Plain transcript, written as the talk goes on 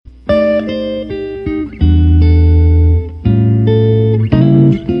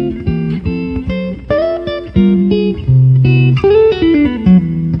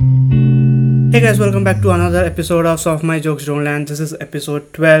welcome back to another episode of Soft My Jokes Don't Land. This is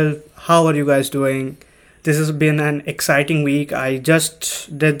episode 12. How are you guys doing? This has been an exciting week. I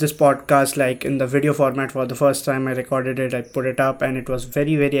just did this podcast like in the video format for the first time. I recorded it, I put it up, and it was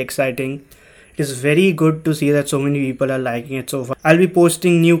very, very exciting. It is very good to see that so many people are liking it so far. I'll be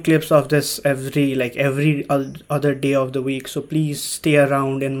posting new clips of this every other day of the week. So please stay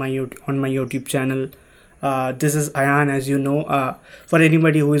around on my YouTube channel. This is Ayan, as you know. For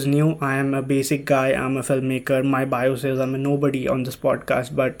anybody who is new, I am a basic guy. I'm a filmmaker. My bio says I'm a nobody on this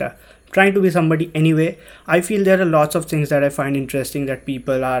podcast, but trying to be somebody anyway. I feel there are lots of things that I find interesting that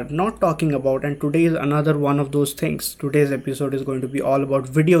people are not talking about, and today is another one of those things. Today's episode is going to be all about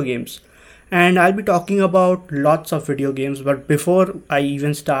video games, and I'll be talking about lots of video games. But before I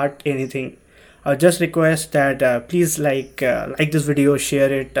even start anything, just request that please like this video,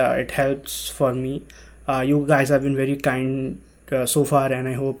 share it. It helps for me. You guys have been very kind so far, and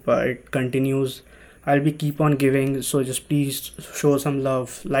I hope it continues. I'll be keep on giving, so just please show some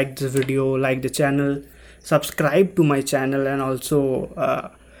love, like this video, like the channel, subscribe to my channel, and also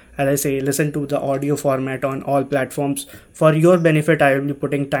as I say, listen to the audio format on all platforms. For your benefit, I will be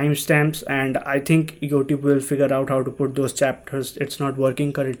putting timestamps, and I think YouTube will figure out how to put those chapters. It's not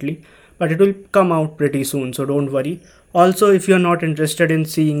working currently, but it will come out pretty soon, so don't worry. Also, if you're not interested in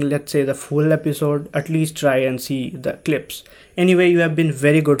seeing, let's say, the full episode, at least try and see the clips. Anyway, you have been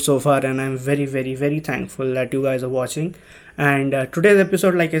very good so far, and I'm very, very, very thankful that you guys are watching. And today's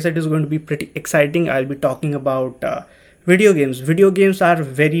episode, like I said, is going to be pretty exciting. I'll be talking about video games. Video games are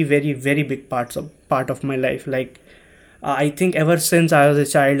very, very, very big part of my life. I think ever since I was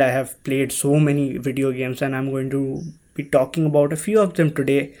a child, I have played so many video games, and I'm going to be talking about a few of them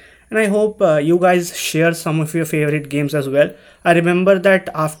today. And I hope you guys share some of your favorite games as well. I remember that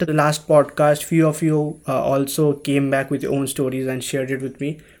after the last podcast, few of you also came back with your own stories and shared it with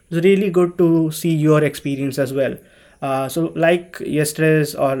me. It was really good to see your experience as well. So like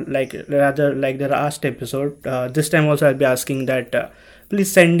yesterday's, or like rather like the last episode, this time also I'll be asking that please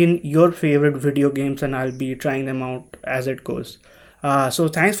send in your favorite video games, and I'll be trying them out as it goes. So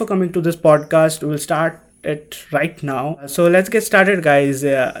thanks for coming to this podcast. We'll start it right now. So let's get started, guys.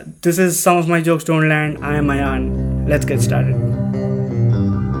 This is Some of My Jokes Don't Land. I am Ayan. Let's get started.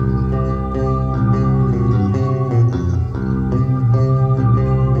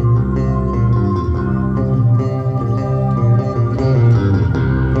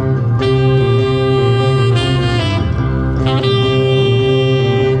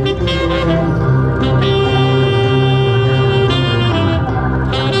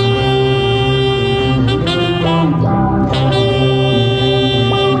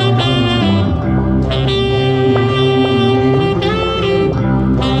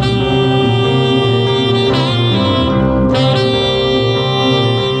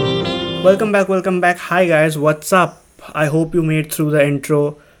 Welcome back. Hi guys, what's up? I hope you made through the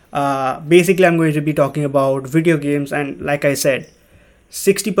intro. Basically, I'm going to be talking about video games, and like I said,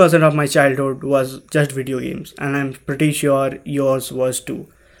 60% of my childhood was just video games, and I'm pretty sure yours was too.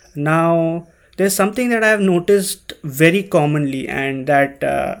 Now, there's something that I have noticed very commonly, and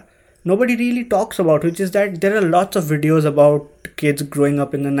that nobody really talks about, which is that there are lots of videos about kids growing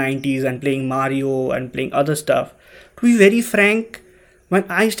up in the 90s and playing Mario and playing other stuff. To be very frank, when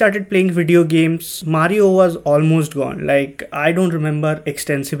I started playing video games, Mario was almost gone. Like, I don't remember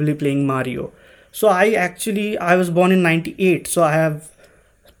extensively playing Mario. So I was born in 98, so I have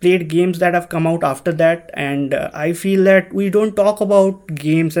played games that have come out after that, and I feel that we don't talk about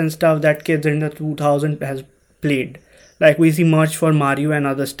games and stuff that kids in the 2000s has played. Like, we see merch for Mario and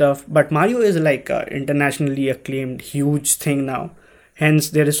other stuff, but Mario is like internationally acclaimed huge thing now. Hence,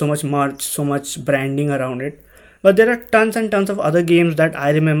 there is so much merch, so much branding around it. But there are tons and tons of other games that I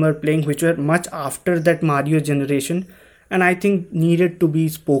remember playing which were much after that Mario generation, and I think needed to be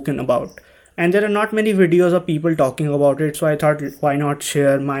spoken about. And there are not many videos of people talking about it, so I thought, why not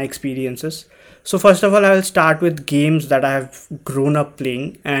share my experiences. So first of all, I will start with games that I have grown up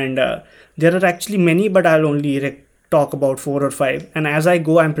playing, and there are actually many, but I'll only talk about 4 or 5. And as I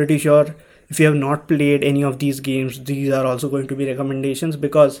go, I'm pretty sure if you have not played any of these games, these are also going to be recommendations,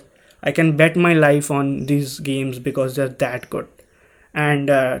 because I can bet my life on these games because they're that good. And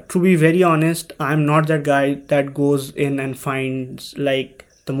to be very honest, I'm not that guy that goes in and finds like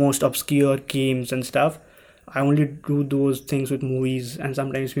the most obscure games and stuff. I only do those things with movies and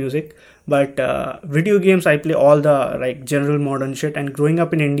sometimes music. But video games, I play all the like general modern shit. And growing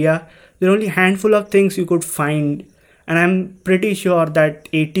up in India, there are only a handful of things you could find. And I'm pretty sure that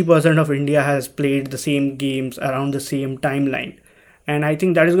 80% of India has played the same games around the same timeline. And I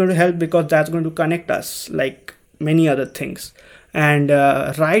think that is going to help because that's going to connect us like many other things. And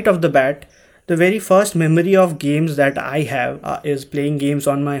right off the bat, The very first memory of games that I have is playing games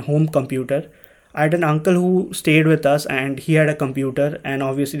on my home computer. I had an uncle who stayed with us and he had a computer, and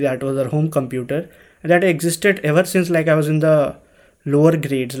obviously that was our home computer. And that existed ever since like I was in the lower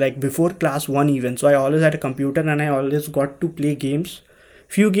grades, like before class 1 even. So I always had a computer and I always got to play games.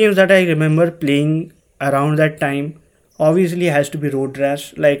 Few games that I remember playing around that time obviously has to be Road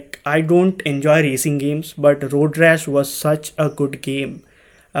Rash. Like I don't enjoy racing games, but Road Rash was such a good game.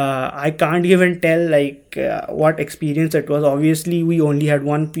 I can't even tell what experience it was. Obviously, we only had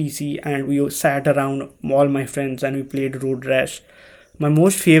one PC and we sat around all my friends and we played Road Rash. My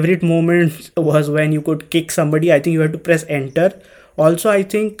most favorite moment was when you could kick somebody. I think you had to press enter. Also, I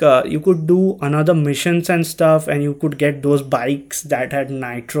think you could do another missions and stuff, and you could get those bikes that had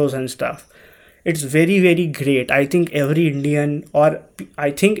nitros and stuff. It's very very great. I think every Indian, or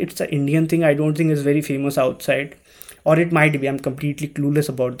I think it's an Indian thing. I don't think it's very famous outside, or it might be. I'm completely clueless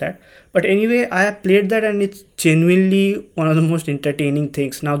about that. But anyway, I have played that, and it's genuinely one of the most entertaining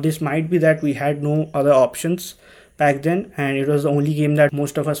things. Now, this might be that we had no other options back then, and it was the only game that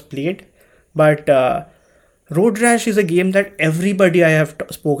most of us played. But Road Rash is a game that everybody I have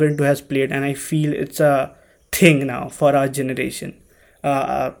spoken to has played, and I feel it's a thing now for our generation.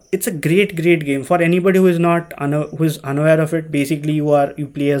 It's a great, great game for anybody who is not who is unaware of it. Basically,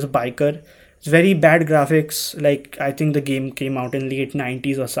 you play as a biker. It's very bad graphics. Like I think the game came out in late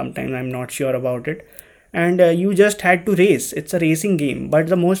 90s or sometime. I'm not sure about it. And you just had to race. It's a racing game. But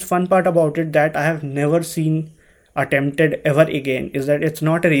the most fun part about it that I have never seen attempted ever again is that it's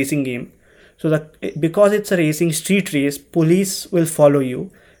not a racing game. So because it's a racing street race, police will follow you,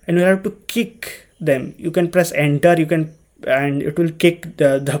 and you have to kick them. You can press enter. And it will kick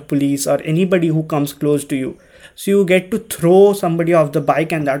the police or anybody who comes close to you. So you get to throw somebody off the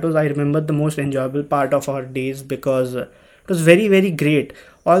bike, and that was, I remember, the most enjoyable part of our days because it was very very great.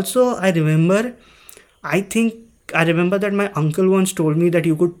 Also, I think I remember that my uncle once told me that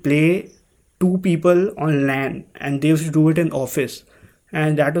you could play two people on LAN, and they used to do it in office,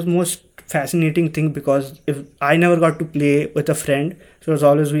 and that was most fascinating thing because if I never got to play with a friend, so it was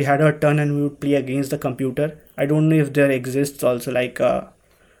always we had our turn and we would play against the computer. I don't know if there exists also like a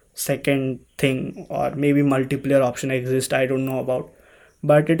second thing, or maybe multiplayer option exists, I don't know about,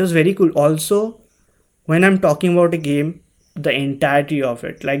 but it was very cool. Also, when I'm talking about a game, the entirety of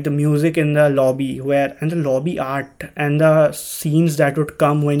it, like the music in the lobby where and the lobby art and the scenes that would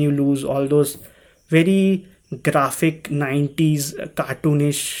come when you lose, all those very graphic 90s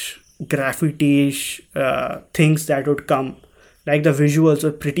cartoonish graffiti-ish things that would come, like the visuals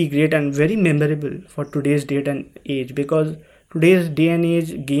were pretty great and very memorable for today's date and age, because today's day and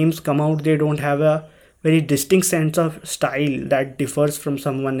age games come out, they don't have a very distinct sense of style that differs from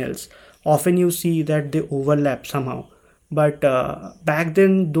someone else. Often you see that they overlap somehow, but back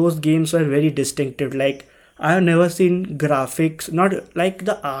then those games were very distinctive. Like I have never seen graphics, not like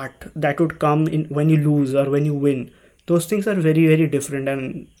the art that would come in when you lose or when you win. Those things are very very different,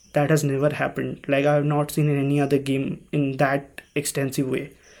 and that has never happened. Like I have not seen in any other game in that extensive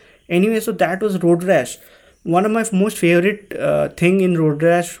way. Anyway, so that was Road Rash. One of my most favorite thing in Road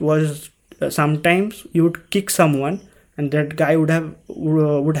Rash was sometimes you would kick someone, and that guy would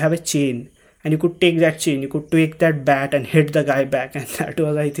have a chain, and you could take that chain, you could take that bat and hit the guy back, and that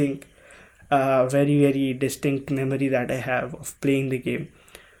was, I think, a very very distinct memory that I have of playing the game.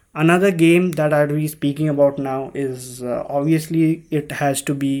 Another game that I'll be speaking about now is obviously it has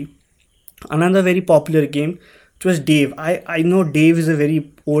to be another very popular game. It was Dave. I know Dave is a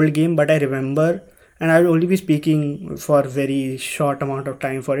very old game, but I remember, and I'll only be speaking for a very short amount of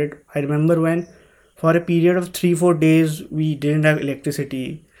time for it. I remember when for a period of 3-4 days we didn't have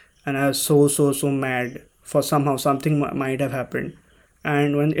electricity, and I was so mad for somehow something might have happened.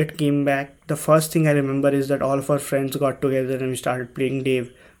 And when it came back, the first thing I remember is that all of our friends got together and we started playing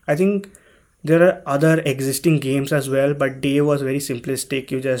Dave. I think there are other existing games as well, but Dave was very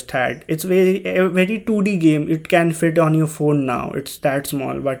simplistic. You just had, it's a very 2D game. It can fit on your phone now. It's that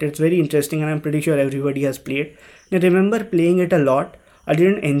small, but it's very interesting, and I'm pretty sure everybody has played. I remember playing it a lot. I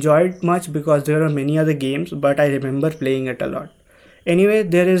didn't enjoy it much because there are many other games, but I remember playing it a lot. Anyway,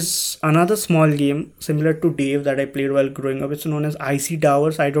 there is another small game similar to Dave that I played while growing up. It's known as Icy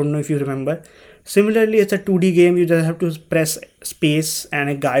Towers. I don't know if you remember. Similarly, it's a 2D game. You just have to press space and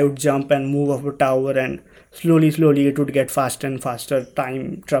a guy would jump and move up a tower, and slowly it would get faster and faster,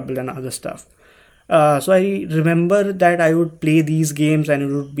 time, trouble and other stuff. So I remember that I would play these games and it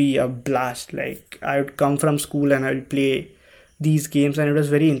would be a blast. Like I would come from school and I would play these games, and it was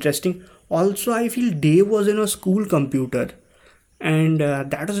very interesting. Also, I feel Dave was in a school computer. and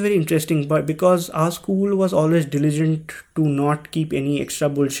that was very interesting. But because our school was always diligent to not keep any extra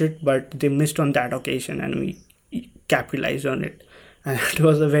bullshit, but they missed on that occasion, and we capitalized on it. And it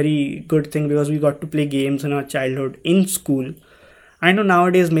was a very good thing because we got to play games in our childhood in school. I know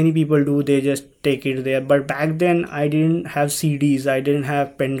nowadays many people do, they just take it there. But back then, I didn't have CDs, I didn't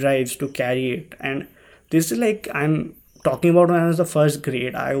have pen drives to carry it. And this is like, I'm talking about when I was the first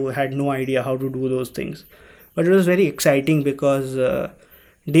grade. I had no idea how to do those things. But it was very exciting because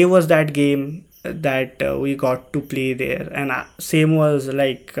day was that game that we got to play there. And same was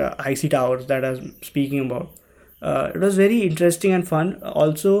like Icy Towers that I was speaking about. It was very interesting and fun.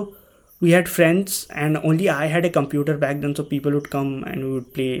 Also, we had friends, and only I had a computer back then, so people would come and we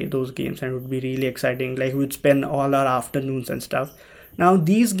would play those games, and it would be really exciting. Like, we would spend all our afternoons and stuff. Now,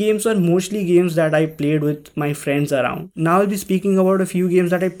 these games were mostly games that I played with my friends around. Now, I'll be speaking about a few games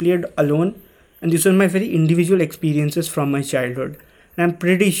that I played alone, and these were my very individual experiences from my childhood. And I'm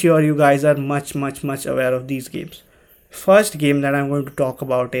pretty sure you guys are much, much, much aware of these games. First game that I'm going to talk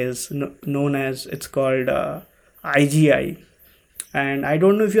about is known as, it's called IGI. And I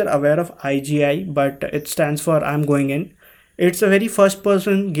don't know if you're aware of IGI, but it stands for I'm Going In. It's a very first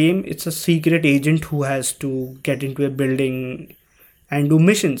person game. It's a secret agent who has to get into a building and do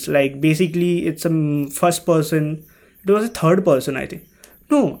missions. Like, basically, it's a first person. It was a third person, I think.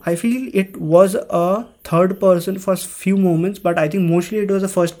 No, I feel it was a third person for few moments, but I think mostly it was a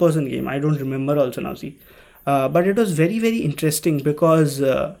first person game. I don't remember also now, see. But it was very, very interesting because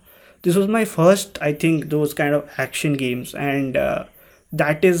this was my first, I think, those kind of action games. And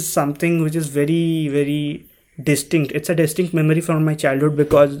that is something which is very, very distinct. It's a distinct memory from my childhood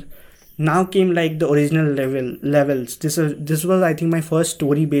because now came like the original levels. This was, I think, my first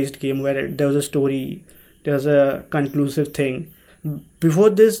story based game where there was a story, there was a conclusive thing.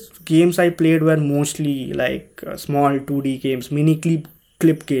 Before this, games I played were mostly like small 2D games, mini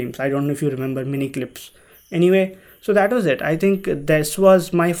clip games. I don't know if you remember mini clips. Anyway, so that was it. I think this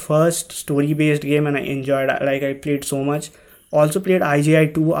was my first story based game, and I enjoyed, like, I played so much. Also played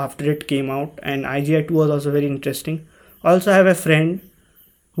IGI 2 after it came out, and IGI 2 was also very interesting. Also, I have a friend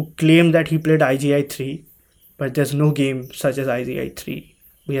who claimed that he played IGI 3, but there's no game such as IGI 3.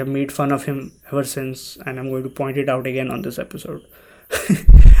 We have made fun of him ever since, and I'm going to point it out again on this episode.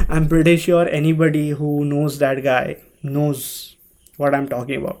 I'm pretty sure anybody who knows that guy knows what I'm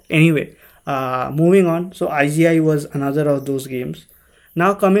talking about. Anyway, moving on. So IGI was another of those games.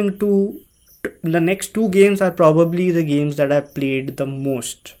 Now coming to the next two games are probably the games that I've played the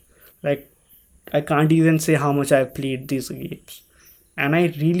most. Like, I can't even say how much I've played these games, and I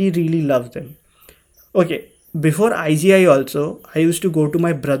really, really love them. Okay, before IGI also, I used to go to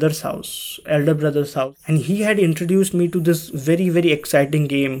my brother's house, elder brother's house, and he had introduced me to this very, very exciting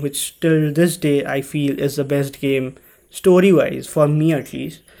game, which till this day I feel is the best game, story-wise, for me at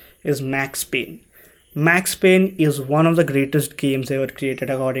least, is Max Payne. Max Payne is one of the greatest games ever created,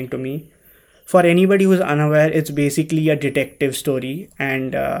 according to me. For anybody who's unaware, it's basically a detective story,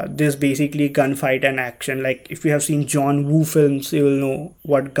 and there's basically gunfight and action. Like, if you have seen John Woo films, you will know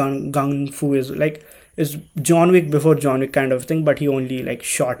what gun fu is. Like, it's John Wick before John Wick kind of thing, but he only like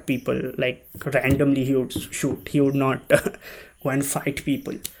shot people, like randomly he would shoot. He would not go and fight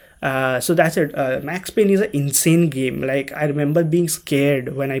people. So that's it. Max Payne is an insane game. Like, I remember being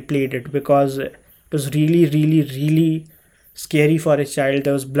scared when I played it because it was really, really, really scary for a child.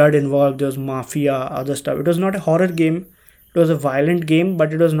 There was blood involved, there was mafia, other stuff. It was not a horror game. It was a violent game,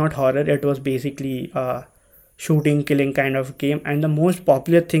 but it was not horror. It was basically a shooting, killing kind of game. And the most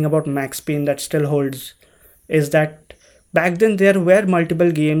popular thing about Max Payne that still holds is that back then there were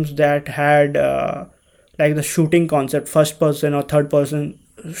multiple games that had like the shooting concept, first person or third person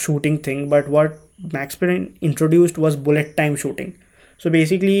shooting thing. But what Max Payne introduced was bullet time shooting. So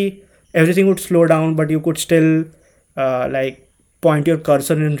basically everything would slow down, but you could still like point your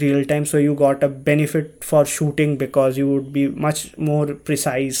cursor in real time, so you got a benefit for shooting because you would be much more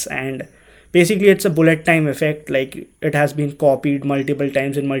precise. And basically it's a bullet time effect. Like, it has been copied multiple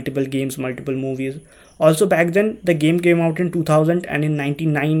times in multiple games, multiple movies. Also, back then the game came out in 2000, and in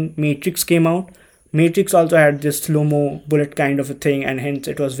 99 Matrix came out. Matrix also had this slow-mo bullet kind of a thing, and hence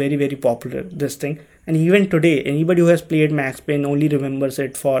it was very, very popular, this thing. And even today, anybody who has played Max Payne only remembers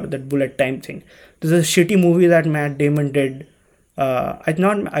it for that bullet time thing. This is a shitty movie that Matt Damon did. I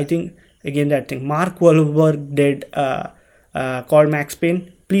think again that thing Mark Wahlberg did called Max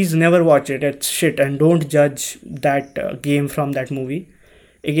Payne. Please never watch it. It's shit, and don't judge that game from that movie.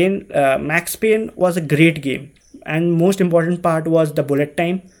 Again, Max Payne was a great game, and most important part was the bullet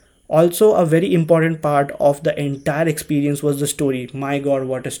time. Also, a very important part of the entire experience was the story. My God,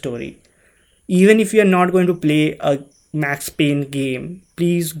 what a story! Even if you are not going to play a Max Payne game,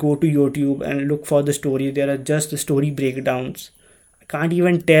 please go to YouTube and look for the story. There are just the story breakdowns. I can't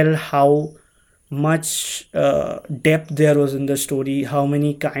even tell how much depth there was in the story, how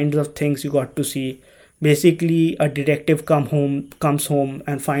many kinds of things you got to see. Basically, a detective comes home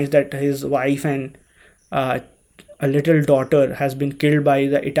and finds that his wife and uh, a little daughter has been killed by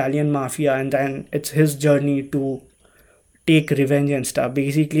the Italian mafia, and then it's his journey to take revenge and stuff.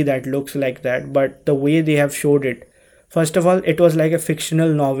 Basically, that looks like that, but the way they have showed it, first of all, it was like a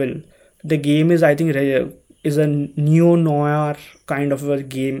fictional novel. The game is, I think, is a neo noir kind of a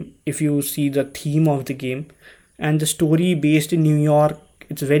game. If you see the theme of the game, and the story based in New York,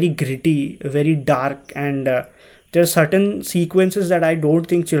 it's very gritty, very dark, and there are certain sequences that I don't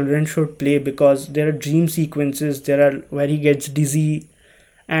think children should play because there are dream sequences. There are where he gets dizzy,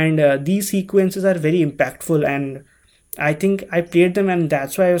 and these sequences are very impactful. And I think I played them, and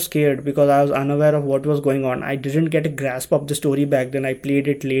that's why I was scared because I was unaware of what was going on. I didn't get a grasp of the story back then. I played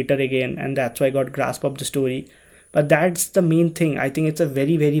it later again, and that's why I got grasp of the story. But that's the main thing. I think it's a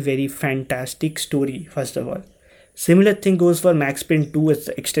very, very, very fantastic story. First of all, similar thing goes for Max Payne 2. It's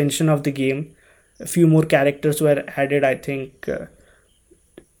the extension of the game. A few more characters were added. I think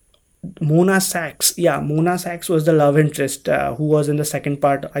Mona Sachs. Yeah, Mona Sachs was the love interest who was in the second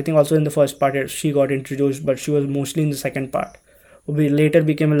part. I think also in the first part she got introduced, but she was mostly in the second part. We later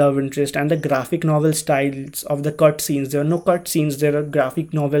became a love interest, and the graphic novel styles of the cut scenes. There are no cut scenes. There are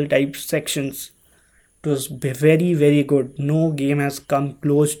graphic novel type sections. It was very, very good. No game has come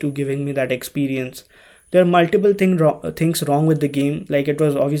close to giving me that experience. There are multiple things wrong with the game. Like, it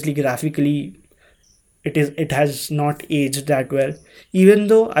was obviously graphically, it has not aged that well. Even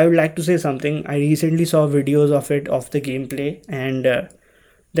though I would like to say something, I recently saw videos of it, of the gameplay, and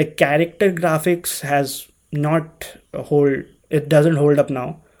the character graphics has not hold it doesn't hold up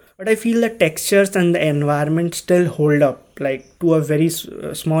now, but I feel the textures and the environment still hold up, like to a very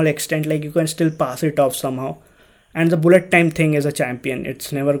small extent. Like, you can still pass it off somehow. And the bullet time thing is a champion.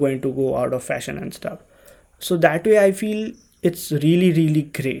 It's never going to go out of fashion and stuff. So that way I feel it's really, really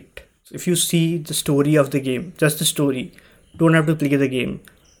great. If you see the story of the game, just the story, don't have to play the game,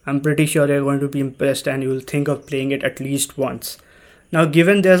 I'm pretty sure you're going to be impressed and you will think of playing it at least once. Now,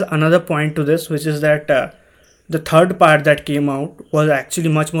 given there's another point to this, which is that the third part that came out was actually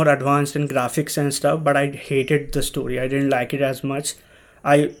much more advanced in graphics and stuff, but I hated the story. I didn't like it as much.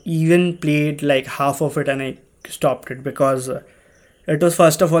 I even played like half of it and I stopped it because it was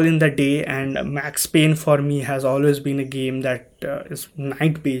first of all in the day, and Max Payne for me has always been a game that is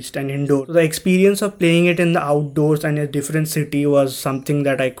night based and indoor. So the experience of playing it in the outdoors and a different city was something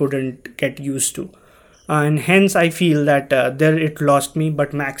that I couldn't get used to. And hence I feel that there it lost me.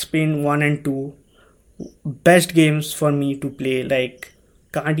 But Max Payne 1 and 2, best games for me to play. Like,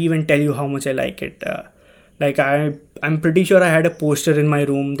 can't even tell you how much I like it. Like, I'm pretty sure I had a poster in my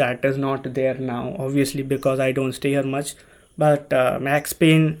room that is not there now, obviously because I don't stay here much. But Max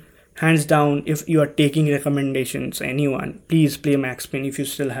Payne, hands down, if you are taking recommendations, anyone, please play Max Payne if you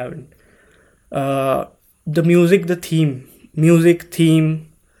still haven't. The music, music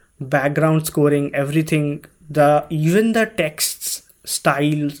theme, background scoring, everything, even the texts,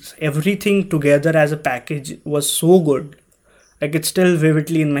 styles, everything together as a package was so good. Like, it's still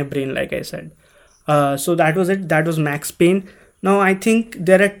vividly in my brain, like I said. So that was it. That was Max Payne. Now I think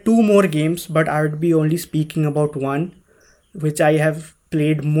there are two more games, but I would be only speaking about one, which I have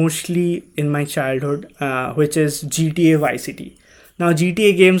played mostly in my childhood, which is GTA Vice City. Now,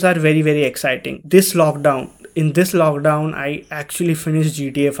 GTA games are very, very exciting. In this lockdown, I actually finished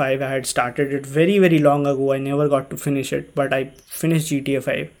GTA 5. I had started it very, very long ago. I never got to finish it, but I finished GTA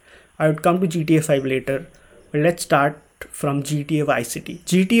 5. I would come to GTA 5 later, but let's start from GTA Vice City.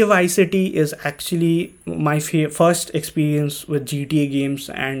 GTA Vice City is actually my first experience with GTA games,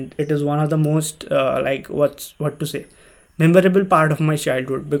 and it is one of the most what to say, memorable part of my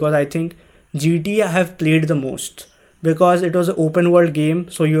childhood, because I think GTA I have played the most because it was an open world game,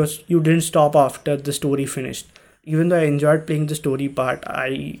 so you didn't stop after the story finished. Even though I enjoyed playing the story part,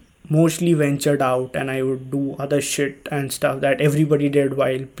 I mostly ventured out and I would do other shit and stuff that everybody did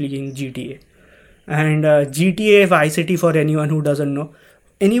while playing GTA. And GTA Vice City, for anyone who doesn't know,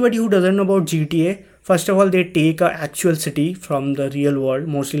 anybody who doesn't know about GTA, first of all, they take a actual city from the real world,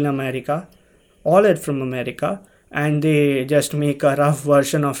 mostly in America, all it from America, and they just make a rough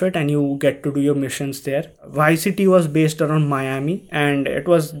version of it and you get to do your missions there. Vice City was based around Miami, and it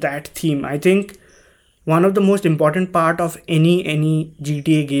was that theme. I think one of the most important part of any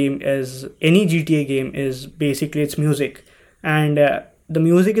GTA game is basically its music. And the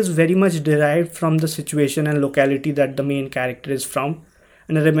music is very much derived from the situation and locality that the main character is from.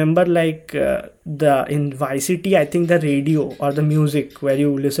 And I remember like the in Vice City, I think the radio or the music where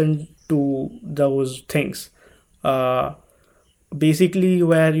you listen to those things. Uh, Basically,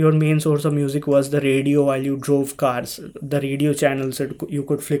 where your main source of music was the radio while you drove cars, the radio channels you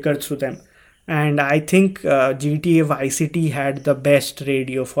could flicker through them. And I think GTA Vice City had the best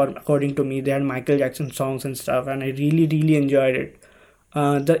radio for, according to me. They had Michael Jackson songs and stuff, and I really really enjoyed it.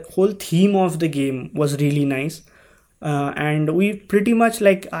 The whole theme of the game was really nice. And we pretty much,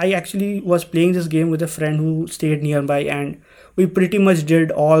 like, I actually was playing this game with a friend who stayed nearby, and we pretty much did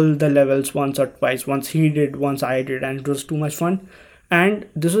all the levels once or twice. Once he did, once I did, and it was too much fun. And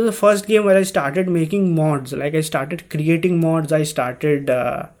this was the first game where I started making mods. Like, I started creating mods, I started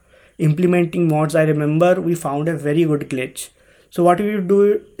implementing mods. I remember we found a very good glitch. So what we would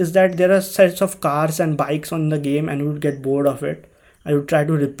do is that there are sets of cars and bikes on the game, and we would get bored of it. I would try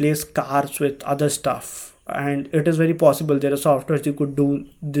to replace cars with other stuff, and it is very possible. There are softwares you could do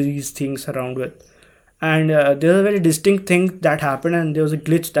these things around with. And there was a very distinct thing that happened, and there was a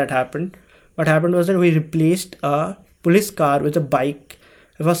glitch that happened. What happened was that we replaced a police car with a bike.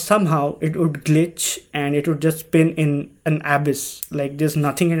 It was somehow it would glitch and it would just spin in an abyss. Like, there's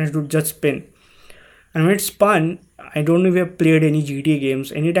nothing, and it would just spin. And when it spun, I don't know if you have played any GTA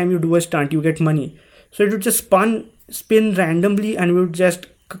games. Anytime you do a stunt, you get money. So it would just spin randomly, and we would just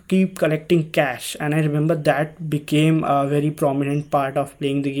keep collecting cash. And I remember that became a very prominent part of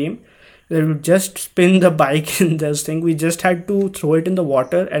playing the game. They would just spin the bike in this thing. We just had to throw it in the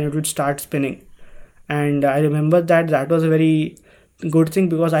water, and it would start spinning. And I remember that was a very good thing,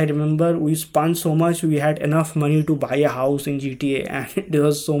 because I remember we spun so much, we had enough money to buy a house in GTA, and it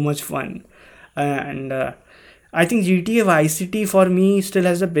was so much fun. And I think GTA Vice City for me still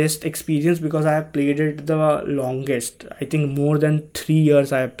has the best experience, because I have played it the longest. I think more than 3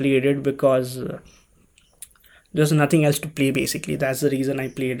 years I have played it, because there's nothing else to play basically. That's the reason I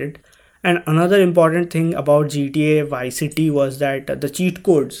played it. And another important thing about GTA Vice City was that the cheat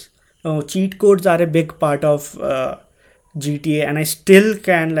codes. Cheat codes are a big part of GTA, and I still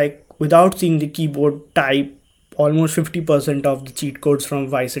can, like, without seeing the keyboard, type almost 50% of the cheat codes from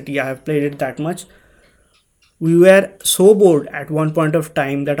Vice City. I have played it that much. We were so bored at one point of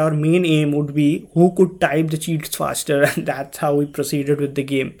time that our main aim would be who could type the cheats faster, and that's how we proceeded with the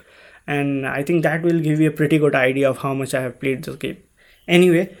game. And I think that will give you a pretty good idea of how much I have played this game.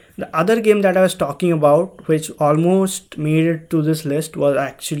 Anyway, the other game that I was talking about, which almost made it to this list, was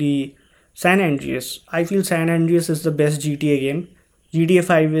actually San Andreas. I feel San Andreas is the best GTA game. GTA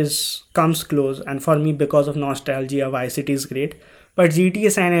 5 comes close, and for me, because of nostalgia, Vice City is great. But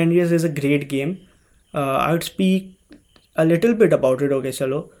GTA San Andreas is a great game. I would speak a little bit about it. Okay,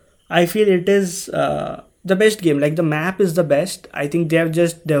 chalo. I feel it is the best game. Like, the map is the best. I think they have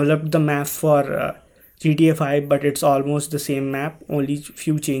just developed the map for GTA 5, but it's almost the same map, only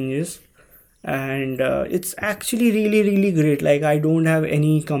few changes. And it's actually really really great. Like, I don't have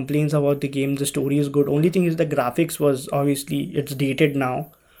any complaints about the game. The story is good. Only thing is the graphics was, obviously it's dated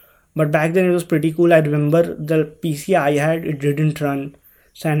now, but back then it was pretty cool. I remember the PC I had, it didn't run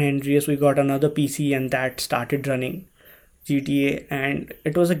San Andreas. We got another PC, and that started running GTA, and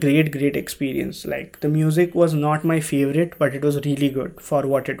it was a great experience. Like, the music was not my favorite, but it was really good for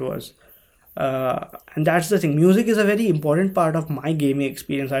what it was. And that's the thing. Music is a very important part of my gaming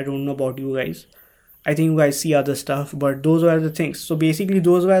experience. I don't know about you guys. I think you guys see other stuff, but those were the things. So basically,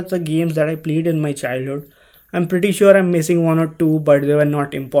 those were the games that I played in my childhood. I'm pretty sure I'm missing one or two, but they were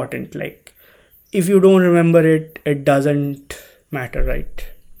not important. Like, if you don't remember it, it doesn't matter, right?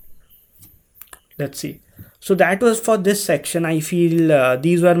 Let's see. So that was for this section. I feel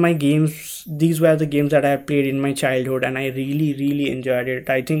these were my games. These were the games that I have played in my childhood, and I really enjoyed it.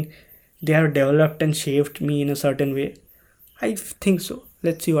 I think they have developed and shaped me in a certain way. I think so.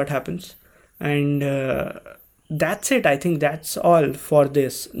 Let's see what happens. And that's it. I think that's all for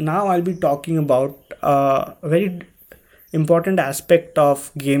this. Now I'll be talking about a very important aspect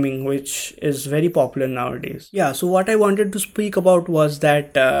of gaming, which is very popular nowadays. Yeah, so what I wanted to speak about was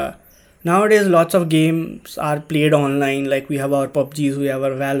that nowadays lots of games are played online. Like, we have our PUBGs, we have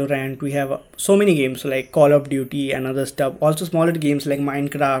our Valorant, we have so many games like Call of Duty and other stuff. Also smaller games like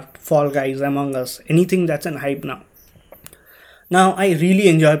Minecraft, Fall Guys, Among Us, anything that's in hype now. Now, I really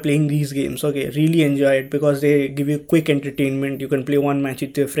enjoy playing these games. Okay, really enjoy it, because they give you quick entertainment. You can play one match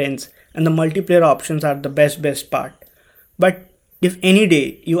with your friends, and the multiplayer options are the best part. But if any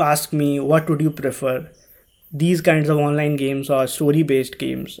day you ask me what would you prefer, these kinds of online games or story based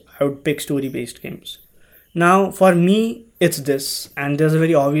games, I would pick story based games. Now, for me, it's this, and there's a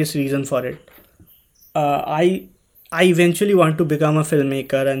very obvious reason for it. I eventually want to become a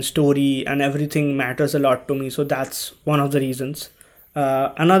filmmaker, and story and everything matters a lot to me. So that's one of the reasons.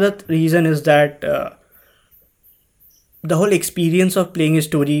 Another reason is that the whole experience of playing a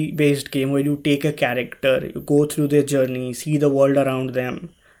story based game where you take a character, you go through their journey, see the world around them,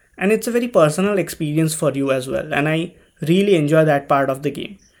 and it's a very personal experience for you as well. And I really enjoy that part of the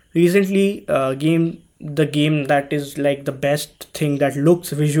game. Recently, the game that is like the best thing that looks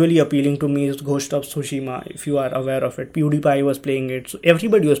visually appealing to me is Ghost of Tsushima. If you are aware of it, PewDiePie was playing it, so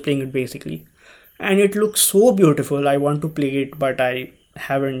everybody was playing it basically, and it looks so beautiful. I want to play it, but I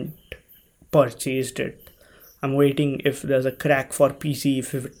haven't purchased it. I'm waiting if there's a crack for PC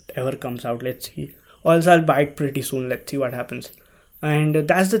if it ever comes out. Let's see. Also, I'll buy it pretty soon. Let's see what happens. And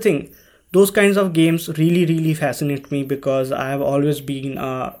that's the thing. Those kinds of games really fascinate me because I have always been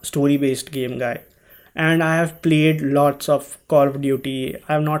a story based game guy. And I have played lots of Call of Duty.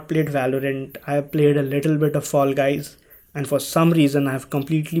 I have not played Valorant. I have played a little bit of Fall Guys. And for some reason, I have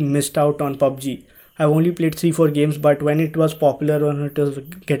completely missed out on PUBG. I've only played 3 4 games, but when it was popular, when it was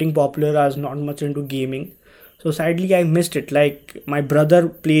getting popular, I was not much into gaming, so sadly I missed it. Like my brother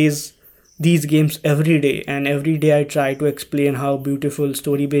plays these games every day, and every day I try to explain how beautiful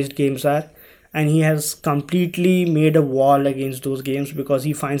story based games are, and he has completely made a wall against those games because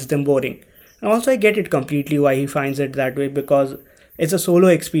he finds them boring. And also I get it completely why he finds it that way, because it's a solo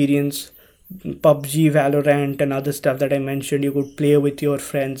experience. PUBG, Valorant, and other stuff that I mentioned, you could play with your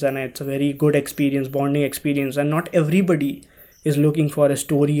friends, and it's a very good experience, bonding experience. And not everybody is looking for a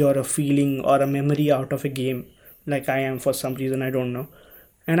story or a feeling or a memory out of a game, like I am for some reason, I don't know.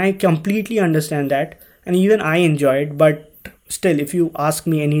 And I completely understand that, and even I enjoy it. But still, if you ask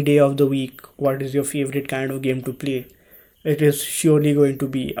me any day of the week, what is your favorite kind of game to play? It is surely going to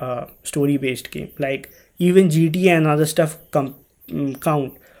be a story based game. Like even GTA and other stuff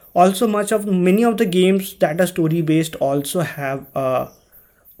count. Also, much of many of the games that are story based also have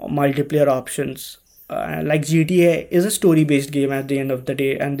multiplayer options. Like GTA is a story based game at the end of the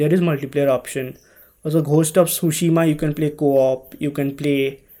day, and there is multiplayer option. Also, Ghost of Tsushima, you can play co-op. You can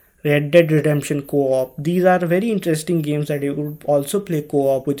play Red Dead Redemption co-op. These are very interesting games that you could also play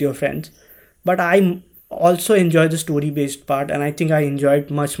co-op with your friends. But I also enjoy the story based part, and I think I enjoy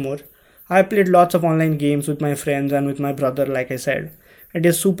it much more. I played lots of online games with my friends and with my brother, like I said. It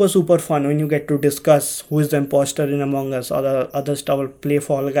is super fun when you get to discuss who is the imposter in Among Us or the other stuff, or play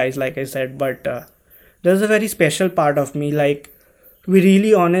Fall Guys, like I said. But there's a very special part of me. Like, to be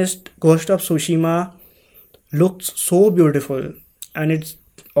really honest, Ghost of Tsushima looks so beautiful, and it's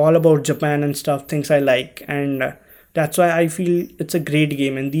all about Japan and stuff, things I like. And that's why I feel it's a great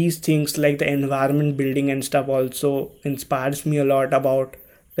game. And these things like the environment building and stuff also inspires me a lot about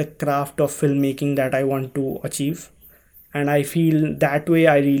the craft of filmmaking that I want to achieve. And I feel that way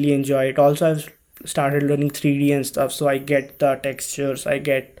I really enjoy it. Also, I've started learning 3D and stuff, so I get the textures, I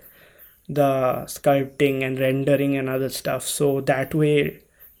get the sculpting and rendering and other stuff. So that way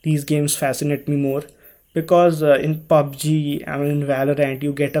these games fascinate me more, because in PUBG, I mean in Valorant,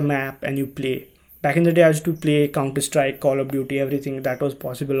 you get a map and you play. Back in the day, I used to play Counter Strike, Call of Duty, everything that was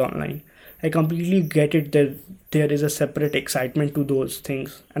possible online. I completely get it that there is a separate excitement to those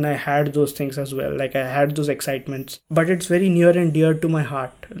things, and I had those things as well. Like I had those excitements, but it's very near and dear to my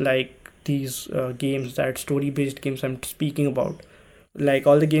heart. Like these games, that story-based games I'm speaking about, like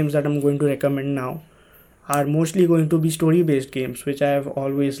all the games that I'm going to recommend now, are mostly going to be story-based games, which I have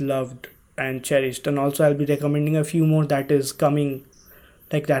always loved and cherished. And also, I'll be recommending a few more that is coming,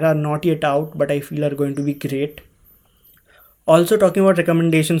 like that are not yet out, but I feel are going to be great. Also, talking about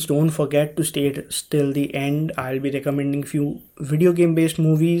recommendations, don't forget to stay till the end. I'll be recommending few video game based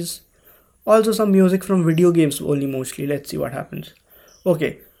movies, also some music from video games only mostly. Let's see what happens.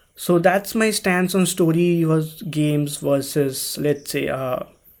 Okay, so that's my stance on story was games versus, let's say,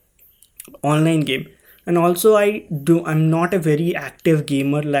 online game. And also, I'm not a very active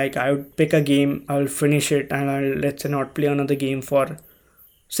gamer. Like I would pick a game, I'll finish it, and I'll, let's say, not play another game for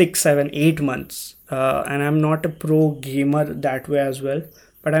 6 7 8 months. And I'm not a pro gamer that way as well,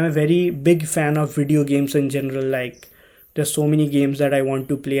 but I'm a very big fan of video games in general. Like there's so many games that I want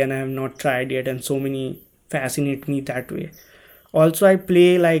to play and I have not tried yet, and so many fascinate me that way. Also, I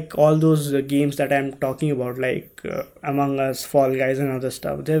play like all those games that I'm talking about, like Among Us, Fall Guys, and other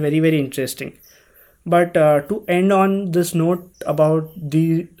stuff. They're very interesting. But to end on this note about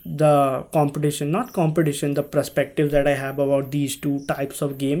the competition, not competition, the perspective that I have about these two types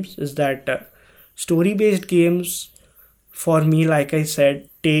of games is that story based games, for me, like I said,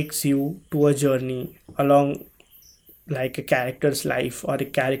 takes you to a journey along, like a character's life or a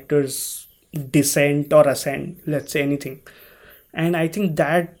character's descent or ascent, let's say anything. And I think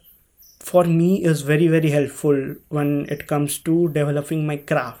that for me is very helpful when it comes to developing my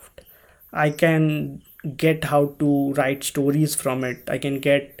craft. I can get how to write stories from it. I can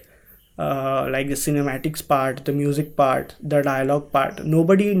get like the cinematics part, the music part, the dialogue part.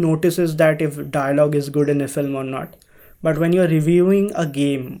 Nobody notices that if dialogue is good in a film or not. But when you're reviewing a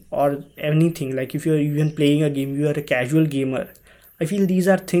game or anything, like if you're even playing a game, you are a casual gamer. I feel these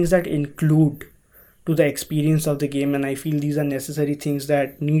are things that include to the experience of the game, and I feel these are necessary things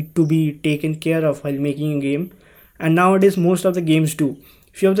that need to be taken care of while making a game. And nowadays, most of the games do.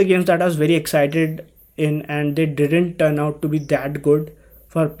 Few of the games that I was very excited in and they didn't turn out to be that good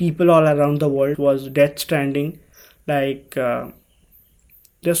for people all around the world was Death Stranding. Like,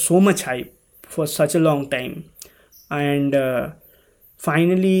 there's so much hype for such a long time, and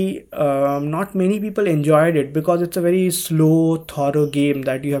finally, not many people enjoyed it because it's a very slow, thorough game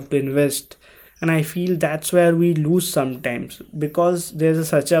that you have to invest. And I feel that's where we lose sometimes because there's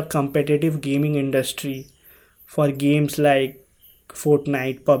such a competitive gaming industry for games like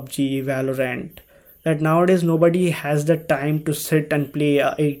Fortnite, PUBG, Valorant, that nowadays nobody has the time to sit and play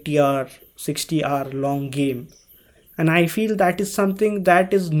a 80 hour, 60 hour long game. And I feel that is something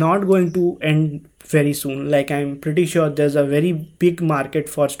that is not going to end very soon. Like, I'm pretty sure there's a very big market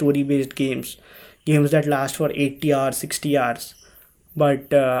for story based games that last for 80 hours, 60 hours.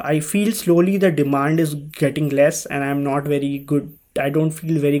 But I feel slowly the demand is getting less, and I'm not very good. I don't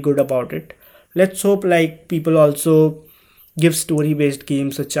feel very good about it. Let's hope like people also give story based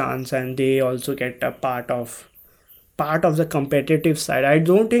games a chance and they also get a part of the competitive side. I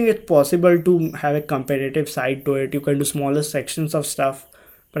don't think it's possible to have a competitive side to it. You can do smaller sections of stuff,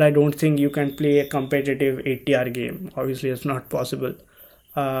 but I don't think you can play a competitive 80-hour game. Obviously, it's not possible.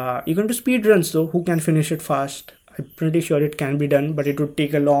 You can do speed runs though. Who can finish it fast? I'm pretty sure it can be done, but it would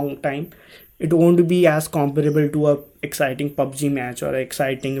take a long time. It won't be as comparable to a exciting PUBG match or an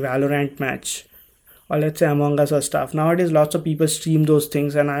exciting Valorant match, or let's say Among Us or stuff. Nowadays, lots of people stream those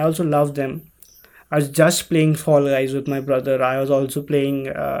things, and I also love them. I was just playing Fall Guys with my brother. I was also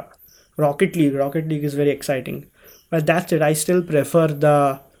playing Rocket League. Rocket League is very exciting. But that's it. I still prefer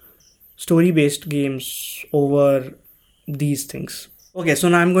the story based games over these things. Okay, so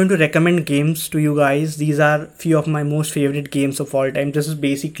now I'm going to recommend games to you guys. These are few of my most favorite games of all time. This is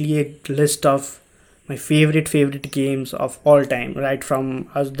basically a list of my favorite games of all time, right from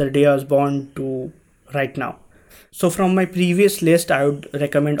as the day I was born to right now. So from my previous list, I would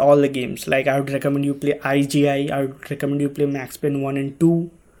recommend all the games. Like, I would recommend you play IGI. I would recommend you play Max Payne 1 and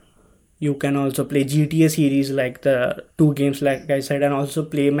 2. You can also play GTA series, like the two games like I said, and also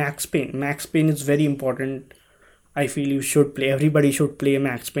play Max Payne. Max Payne is very important. I feel you should play. Everybody should play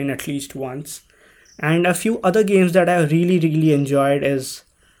Max Payne at least once. And a few other games that I really enjoyed is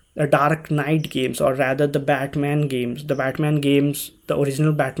the Dark Knight games, or rather the Batman games. The Batman games, the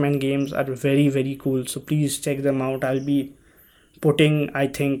original Batman games are very cool. So please check them out. I'll be putting, I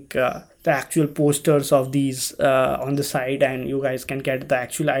think, the actual posters of these on the side, and you guys can get the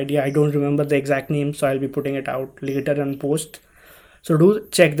actual idea. I don't remember the exact name, so I'll be putting it out later in post. So do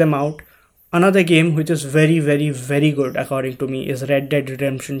check them out. Another game which is very good according to me is Red Dead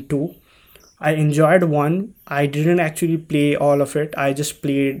Redemption 2. I enjoyed one. I didn't actually play all of it. I just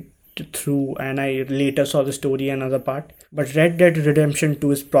played through and I later saw the story and other part. But Red Dead Redemption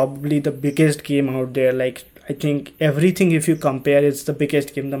 2 is probably the biggest game out there. Like, I think everything, if you compare, it's the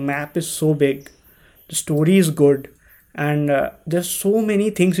biggest game. The map is so big. The story is good. And there's so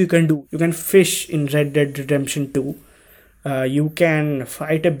many things you can do. You can fish in Red Dead Redemption 2. You can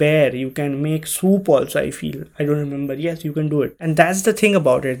fight a bear, you can make soup also, I feel. I don't remember. Yes, you can do it. And that's the thing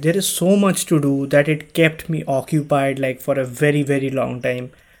about it. There is so much to do that it kept me occupied like for a very long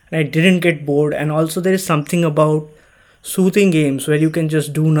time. And I didn't get bored. And also there is something about soothing games where you can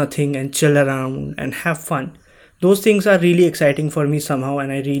just do nothing and chill around and have fun. Those things are really exciting for me somehow,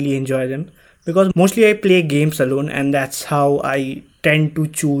 and I really enjoy them. Because mostly I play games alone, and that's how I tend to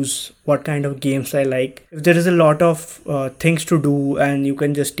choose what kind of games I like. If there is a lot of things to do and you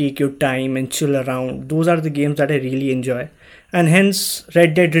can just take your time and chill around, those are the games that I really enjoy. And hence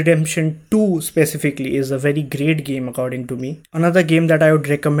Red Dead Redemption 2 specifically is a very great game according to me. Another game that I would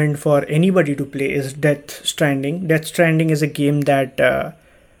recommend for anybody to play is Death Stranding. Death Stranding is a game that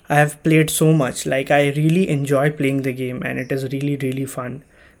I have played so much. Like, I really enjoy playing the game, and it is really fun.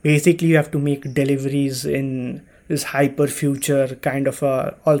 Basically, you have to make deliveries in this hyper future kind of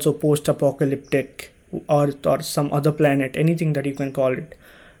a also post-apocalyptic or some other planet, anything that you can call it.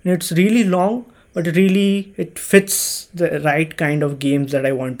 And it's really long, but really it fits the right kind of games that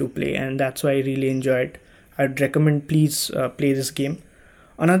I want to play, and that's why I really enjoy it. I'd recommend please play this game.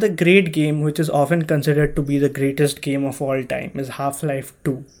 Another great game which is often considered to be the greatest game of all time is Half-Life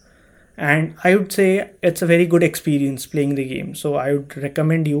 2. And I would say it's a very good experience playing the game. So I would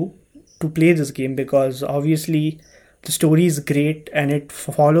recommend you to play this game because obviously the story is great and it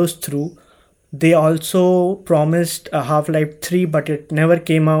follows through. They also promised a Half-Life 3, but it never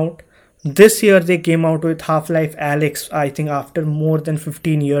came out. This year they came out with Half-Life Alyx, I think after more than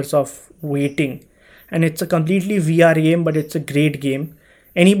 15 years of waiting. And it's a completely VR game, but it's a great game.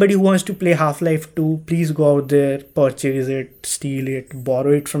 Anybody who wants to play Half-Life 2, please go out there, purchase it, steal it,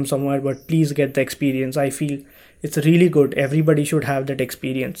 borrow it from somewhere, but please get the experience. I feel it's really good. Everybody should have that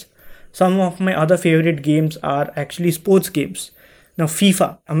experience. Some of my other favorite games are actually sports games. Now,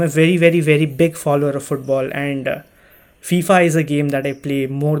 FIFA. I'm a very, very, very big follower of football, and FIFA is a game that I play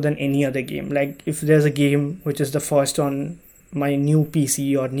more than any other game. Like, if there's a game which is the first on my new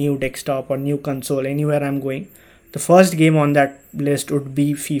PC or new desktop or new console, anywhere I'm going, the first game on that list would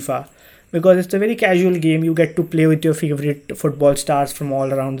be FIFA because it's a very casual game. You get to play with your favorite football stars from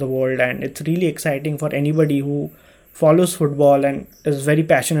all around the world, and it's really exciting for anybody who follows football and is very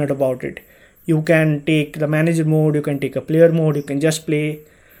passionate about it. You can take the manager mode, you can take a player mode, you can just play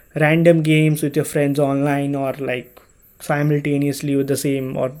random games with your friends online or like simultaneously with the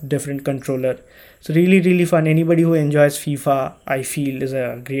same or different controller. It's really, really fun. Anybody who enjoys FIFA, I feel, is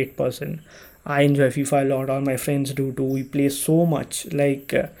a great person. I enjoy FIFA a lot. All my friends do too. We play so much.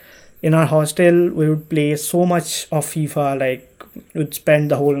 Like in our hostel, we would play so much of FIFA. Like we'd spend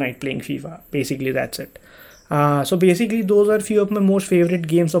the whole night playing FIFA. Basically, that's it. So basically, those are few of my most favorite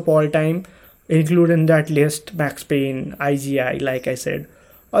games of all time. Include in that list Max Payne, IGI, like I said.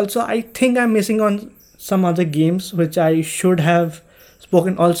 Also, I think I'm missing on some other games which I should have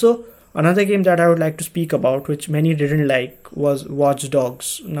spoken. Also, another game that I would like to speak about, which many didn't like, was Watch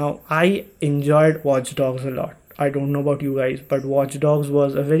Dogs. Now, I enjoyed Watch Dogs a lot. I don't know about you guys, but Watch Dogs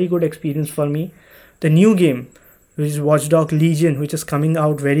was a very good experience for me. The new game, which is Watch Dogs Legion, which is coming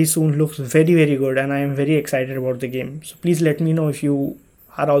out very soon, looks very, very good, and I am very excited about the game. So please let me know if you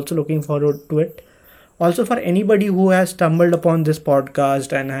are also looking forward to it. Also, for anybody who has stumbled upon this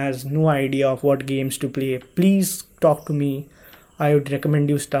podcast and has no idea of what games to play, please talk to me. I would recommend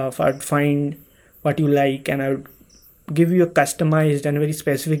you stuff. I'd find what you like and I would give you a customized and very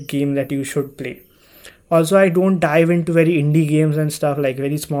specific game that you should play. Also, I don't dive into very indie games and stuff, like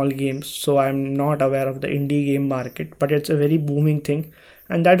very small games, so I'm not aware of the indie game market, but it's a very booming thing.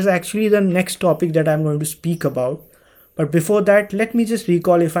 And that is actually the next topic that I'm going to speak about. But before that, let me just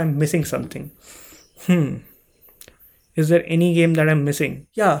recall if I'm missing something. Is there any game that I'm missing?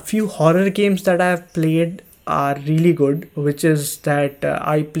 Yeah, few horror games that I've played are really good, which is that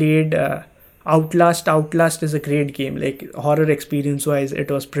I played Outlast. Outlast is a great game, like horror experience wise, it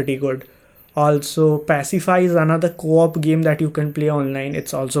was pretty good. Also, Pacify is another co-op game that you can play online.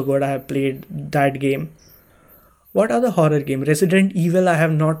 It's also good. I have played that game. What other horror game? Resident Evil I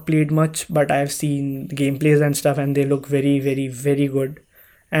have not played much, but I have seen gameplays and stuff and they look very, very, very good.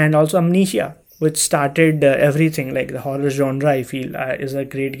 And also Amnesia, which started everything, like the horror genre, I feel is a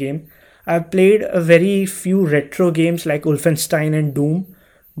great game. I've played a very few retro games like Wolfenstein and Doom,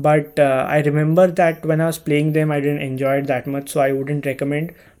 but I remember that when I was playing them I didn't enjoy it that much, so I wouldn't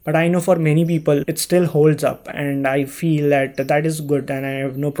recommend. But I know for many people it still holds up and I feel that that is good and I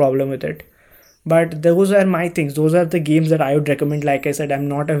have no problem with it. But those are my things. Those are the games that I would recommend. Like I said, I'm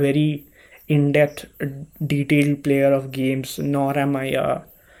not a very in-depth, detailed player of games, nor am I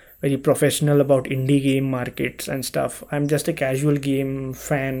very professional about indie game markets and stuff. I'm just a casual game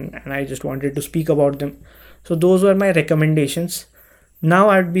fan and I just wanted to speak about them. So those were my recommendations. Now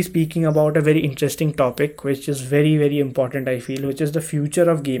I'd be speaking about a very interesting topic, which is very, very important, I feel, which is the future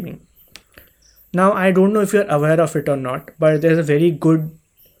of gaming. Now, I don't know if you're aware of it or not, but there's a very good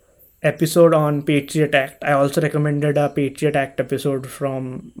episode on Patriot Act. I also recommended a Patriot Act episode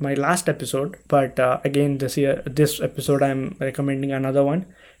from my last episode, but again this episode I'm recommending another one.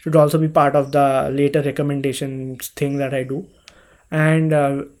 It should also be part of the later recommendations thing that I do. And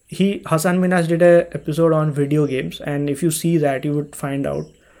Hassan Minhaj did a episode on video games, and if you see that, you would find out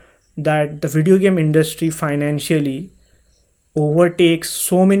that the video game industry financially overtakes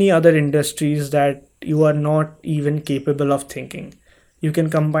so many other industries that you are not even capable of thinking. You can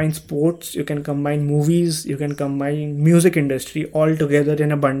combine sports, you can combine movies, you can combine music industry all together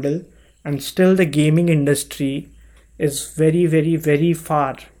in a bundle, and still the gaming industry is very, very, very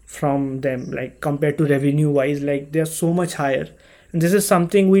far from them, like compared to revenue wise, like they're so much higher. And this is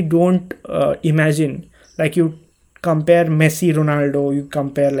something we don't imagine. Like you compare Messi, Ronaldo, you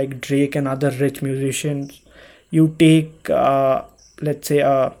compare like Drake and other rich musicians, you take let's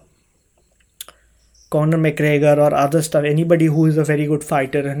say Conor McGregor or other stuff, anybody who is a very good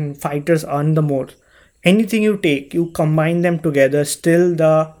fighter, and fighters earn the more. Anything you take, you combine them together, still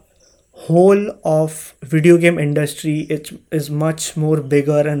the whole of video game industry it is much more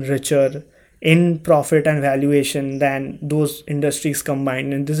bigger and richer in profit and valuation than those industries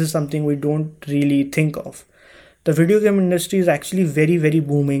combined, and this is something we don't really think of. The video game industry is actually very very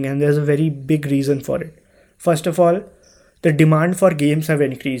booming, and there's a very big reason for it. First of all, the demand for games have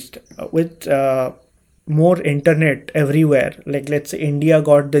increased with more internet everywhere. Like, let's say India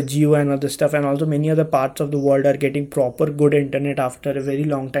got the Geo and other stuff, and also many other parts of the world are getting proper good internet after a very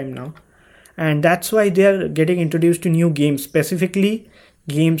long time now, and that's why they are getting introduced to new games, specifically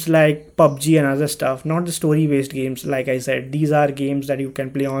games like PUBG and other stuff, not the story based games. Like I said, these are games that you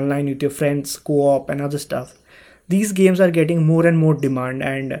can play online with your friends, co-op and other stuff. These games are getting more and more demand,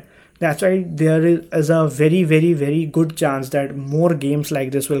 and that's why there is a very very very good chance that more games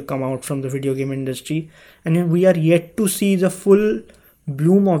like this will come out from the video game industry, and we are yet to see the full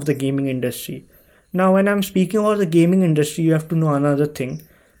bloom of the gaming industry. Now when I'm speaking about the gaming industry, you have to know another thing,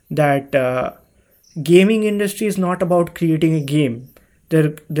 that gaming industry is not about creating a game.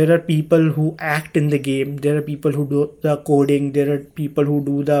 There are people who act in the game, there are people who do the coding, there are people who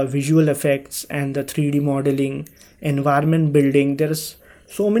do the visual effects and the 3D modeling, environment building. There's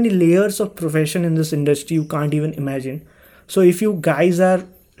so many layers of profession in this industry you can't even imagine. So if you guys are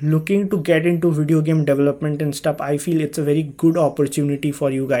looking to get into video game development and stuff, I feel it's a very good opportunity for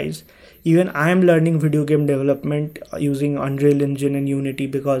you guys. Even I am learning video game development using Unreal Engine and Unity,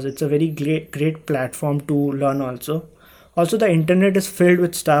 because it's a very great platform to learn. Also the internet is filled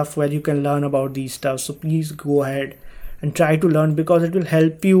with stuff where you can learn about these stuff, so please go ahead and try to learn, because it will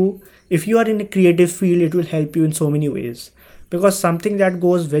help you. If you are in a creative field, it will help you in so many ways. Because something that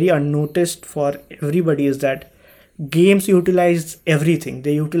goes very unnoticed for everybody is that games utilize everything.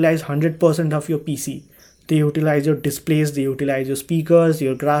 They utilize 100% of your PC. They utilize your displays, they utilize your speakers,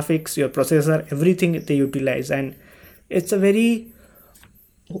 your graphics, your processor, everything they utilize. And it's a very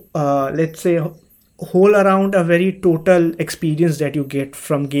let's say whole around a very total experience that you get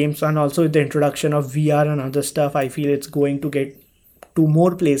from games. And also with the introduction of VR and other stuff, I feel it's going to get to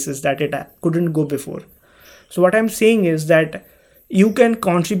more places that it couldn't go before. So what I'm saying is that you can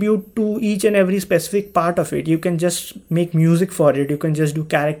contribute to each and every specific part of it. You can just make music for it, you can just do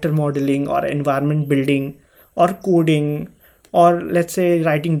character modeling or environment building or coding, or let's say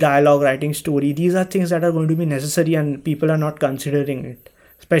writing dialogue, writing story. These are things that are going to be necessary and people are not considering it.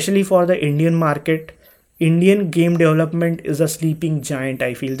 Especially for the Indian market, Indian game development is a sleeping giant.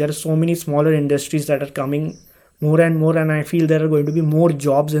 I feel there are so many smaller industries that are coming more and more, and I feel there are going to be more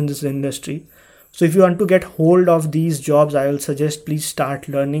jobs in this industry. So if you want to get hold of these jobs, I will suggest please start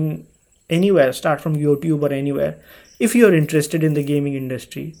learning anywhere. Start from YouTube or anywhere. If you're interested in the gaming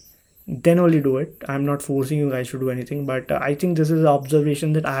industry, then only do it. I'm not forcing you guys to do anything, but I think this is an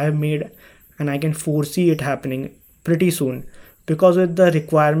observation that I have made, and I can foresee it happening pretty soon. Because with the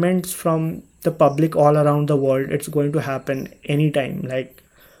requirements from the public all around the world, it's going to happen anytime. Like,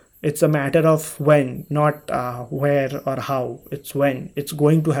 it's a matter of when, not where or how. It's when. It's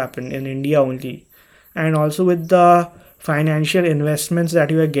going to happen in India only. And also with the financial investments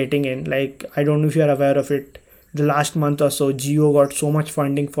that you are getting in, like, I don't know if you are aware of it, the last month or so, Geo got so much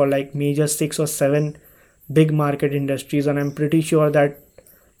funding for like major 6 or 7 big market industries, and I'm pretty sure that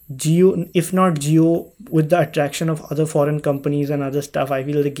Geo, if not Geo, with the attraction of other foreign companies and other stuff, I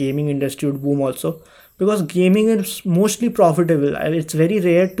feel the gaming industry would boom also, because gaming is mostly profitable. And it's very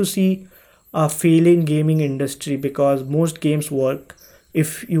rare to see a failing gaming industry, because most games work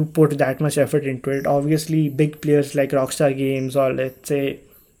if you put that much effort into it. Obviously, big players like Rockstar Games or let's say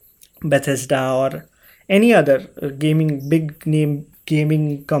Bethesda or any other big name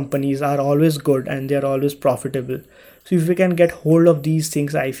gaming companies are always good and they are always profitable. So if you can get hold of these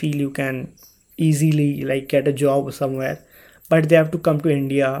things, I feel you can easily like get a job somewhere, but they have to come to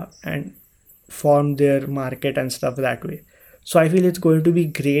India and form their market and stuff that way. So I feel it's going to be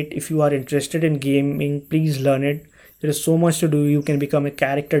great. If you are interested in gaming, please learn it. There is so much to do. You can become a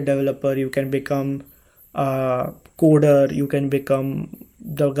character developer, you can become a coder, you can become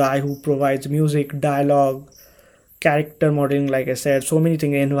the guy who provides music, dialogue, character modeling. Like I said, so many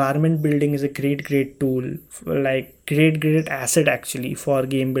things. Environment building is a great tool, like great asset actually for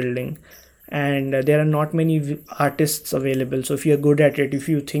game building. And there are not many artists available. So if you're good at it, if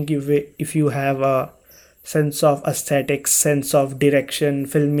you think if you have a sense of aesthetics, sense of direction,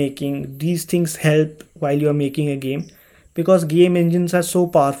 filmmaking, these things help while you're making a game, because game engines are so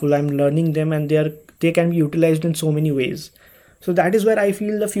powerful. I'm learning them, and they can be utilized in so many ways. So that is where I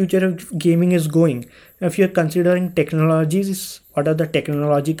feel the future of gaming is going. If you're considering technologies, what are the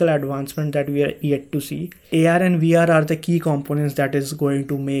technological advancements that we are yet to see? AR and VR are the key components that is going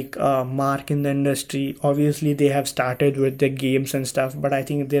to make a mark in the industry. Obviously, they have started with the games and stuff, but I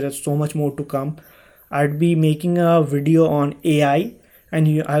think there is so much more to come. I'd be making a video on AI,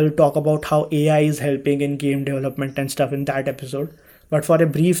 and I will talk about how AI is helping in game development and stuff in that episode. But for a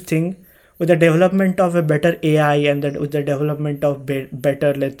brief thing, with the development of a better AI and with the development of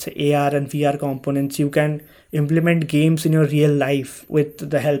better, let's say, AR and VR components, you can implement games in your real life with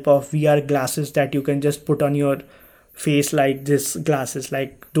the help of VR glasses that you can just put on your face, like this glasses,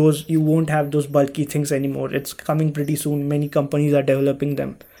 like those. You won't have those bulky things anymore. It's coming pretty soon. Many companies are developing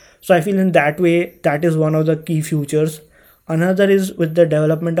them. So I feel in that way, that is one of the key futures. Another is with the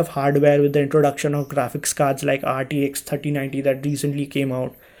development of hardware, with the introduction of graphics cards like RTX 3090 that recently came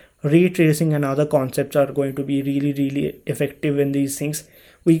out. Ray tracing and other concepts are going to be really, really effective in these things.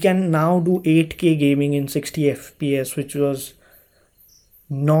 We can now do 8K gaming in 60 FPS, which was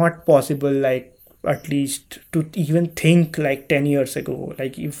not possible, like at least to even think like 10 years ago.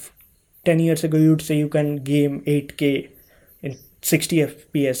 Like if 10 years ago you'd say you can game 8K in 60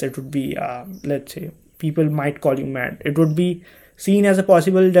 FPS, it would be, let's say, people might call you mad. It would be seen as a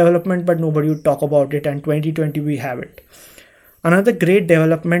possible development, but nobody would talk about it. And 2020 we have it. Another great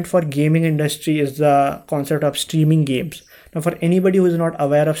development for gaming industry is the concept of streaming games. Now, for anybody who is not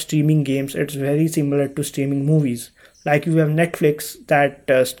aware of streaming games, it's very similar to streaming movies. Like you have Netflix that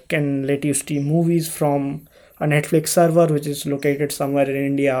can let you stream movies from a Netflix server, which is located somewhere in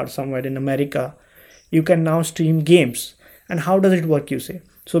India or somewhere in America. You can now stream games. And how does it work, you say?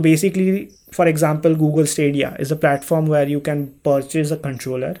 So basically, for example, Google Stadia is a platform where you can purchase a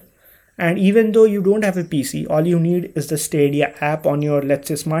controller. And even though you don't have a PC, all you need is the Stadia app on your, let's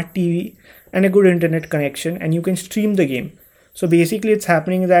say, smart TV and a good internet connection, and you can stream the game. So basically, it's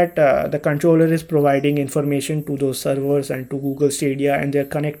happening that the controller is providing information to those servers and to Google Stadia, and they're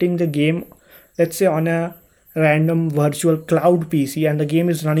connecting the game, let's say, on a random virtual cloud PC, and the game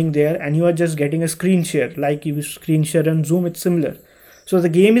is running there, and you are just getting a screen share. Like you screen share on Zoom, it's similar. So the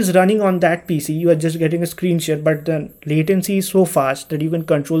game is running on that PC, you are just getting a screen share, but the latency is so fast that you can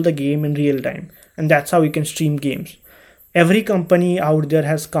control the game in real time. And that's how you can stream games. Every company out there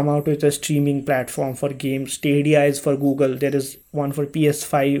has come out with a streaming platform for games. Stadia is for Google. There is one for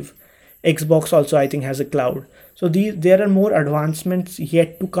PS5. Xbox also, I think, has a cloud. So there are more advancements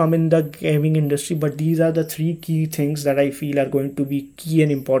yet to come in the gaming industry, but these are the three key things that I feel are going to be key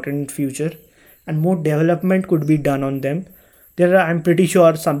and important in future. And more development could be done on them. I'm pretty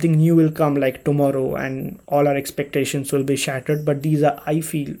sure something new will come like tomorrow and all our expectations will be shattered, but these are, I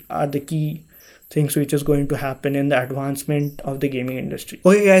feel, are the key things which is going to happen in the advancement of the gaming industry.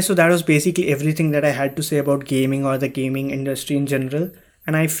 Okay guys, so that was basically everything that I had to say about gaming or the gaming industry in general.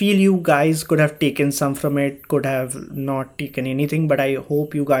 And I feel you guys could have taken some from it, could have not taken anything, but I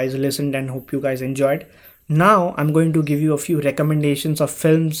hope you guys listened and hope you guys enjoyed. Now I'm going to give you a few recommendations of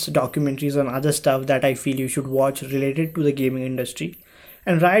films, documentaries and other stuff that I feel you should watch related to the gaming industry.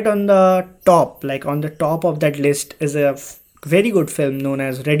 And right on the top, like on the top of that list, is a very good film known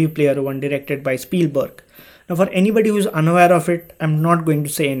as Ready Player One, directed by Spielberg. Now for anybody who is unaware of it, I'm not going to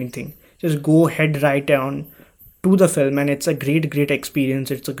say anything. Just go head right on to the film, and it's a great experience.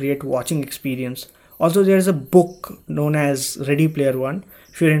 It's a great watching experience. Also, there is a book known as Ready Player One.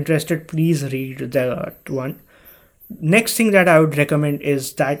 If you're interested, please read that one. Next thing that I would recommend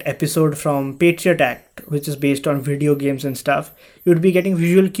is that episode from Patriot Act, which is based on video games and stuff. You'd be getting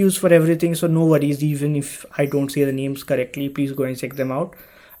visual cues for everything, so no worries. Even if I don't say the names correctly, please go and check them out.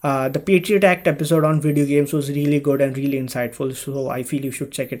 The Patriot Act episode on video games was really good and really insightful, so I feel you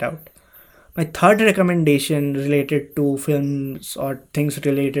should check it out. My third recommendation related to films or things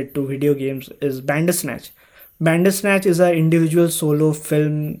related to video games is Bandersnatch. Bandersnatch is an individual solo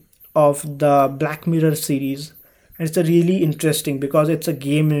film of the Black Mirror series. And it's a really interesting because it's a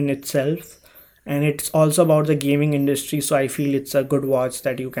game in itself and it's also about the gaming industry, so I feel it's a good watch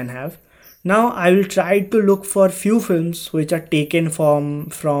that you can have. Now I will try to look for few films which are taken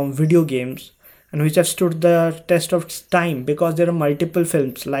from video games and which have stood the test of time, because there are multiple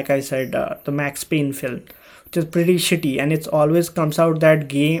films, like I said, the Max Payne film, which is pretty shitty, and it's always comes out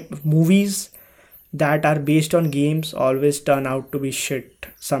that movies that are based on games always turn out to be shit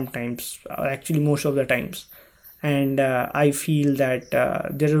sometimes, actually most of the times. And I feel that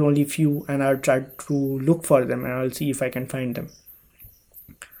there are only few, and I'll try to look for them and I'll see if I can find them.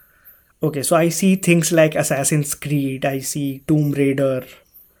 Okay, so I see things like Assassin's Creed, I see Tomb Raider.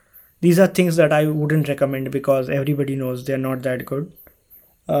 These are things that I wouldn't recommend because everybody knows they're not that good.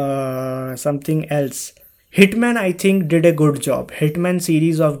 Something else. Hitman, I think, did a good job. Hitman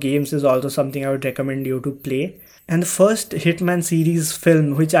series of games is also something I would recommend you to play. And the first Hitman series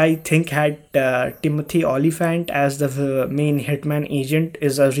film, which I think had Timothy Olyphant as the main Hitman agent,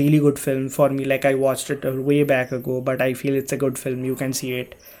 is a really good film for me. Like, I watched it way back ago, but I feel it's a good film. You can see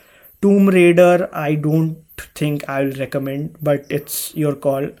it. Tomb Raider, I don't think I'll recommend, but it's your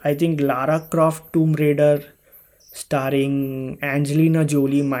call. I think Lara Croft Tomb Raider starring Angelina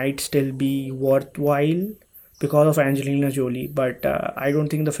Jolie might still be worthwhile because of Angelina Jolie, but I don't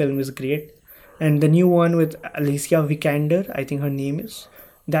think the film is great. And the new one with Alicia Vikander, I think her name is,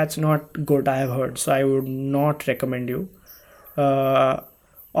 that's not good, I have heard, so I would not recommend you. Uh,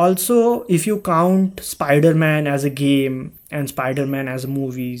 Also, if you count Spider-Man as a game and Spider-Man as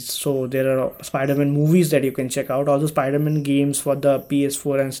movies, so there are Spider-Man movies that you can check out. Also, Spider-Man games for the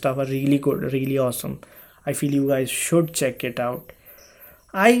PS4 and stuff are really good, really awesome. I feel you guys should check it out.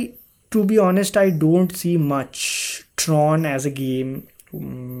 I, to be honest, I don't see much Tron as a game.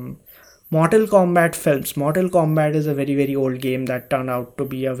 Mortal Kombat films. Mortal Kombat is a very, very old game that turned out to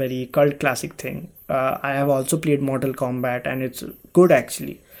be a very cult classic thing. I have also played Mortal Kombat and it's good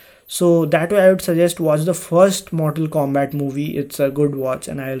actually. So that way I would suggest watch the first Mortal Kombat movie. It's a good watch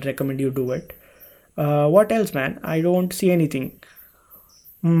and I'll recommend you do it. What else, man? I don't see anything.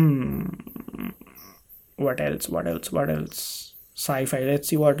 Hmm. What else? What else? What else? Sci-fi. Let's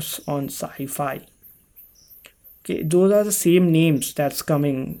see what's on sci-fi. Okay, those are the same names that's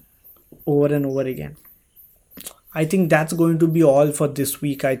coming over and over again. I think that's going to be all for this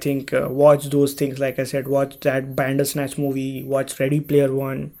week. I think watch those things, like I said, watch that Bandersnatch movie, watch Ready Player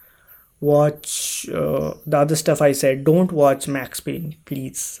One, watch the other stuff I said. Don't watch Max Payne,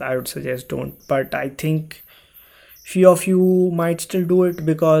 please. I would suggest don't. But I think few of you might still do it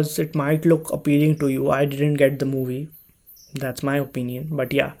because it might look appealing to you. I didn't get the movie. That's my opinion.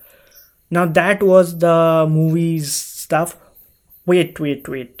 But yeah. Now that was the movies stuff. Wait.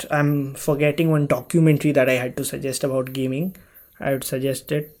 I'm forgetting one documentary that I had to suggest about gaming. I would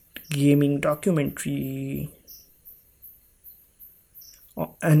suggest it. Gaming documentary.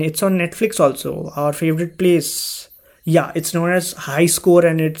 Oh, and it's on Netflix also. Our favorite place. Yeah, it's known as High Score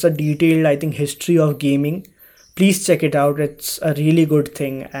and it's a detailed, I think, history of gaming. Please check it out. It's a really good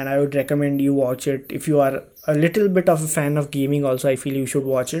thing and I would recommend you watch it. If you are a little bit of a fan of gaming also, I feel you should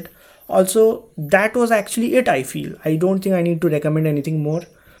watch it. Also, that was actually it, I feel. I don't think I need to recommend anything more.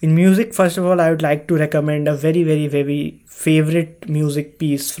 In music, first of all, I would like to recommend a very, very, very favorite music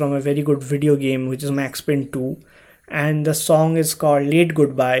piece from a very good video game, which is Max Payne 2. And the song is called Late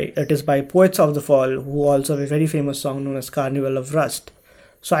Goodbye. It is by Poets of the Fall, who also have a very famous song known as Carnival of Rust.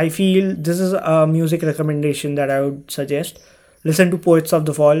 So I feel this is a music recommendation that I would suggest. Listen to Poets of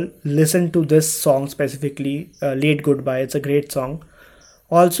the Fall. Listen to this song specifically, Late Goodbye. It's a great song.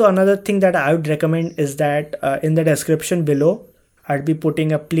 Also, another thing that I would recommend is that in the description below, I'd be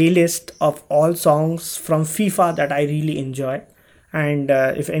putting a playlist of all songs from FIFA that I really enjoy. And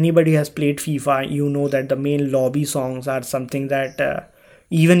if anybody has played FIFA, you know that the main lobby songs are something that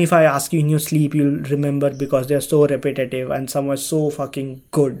even if I ask you in your sleep, you'll remember because they're so repetitive and some are so fucking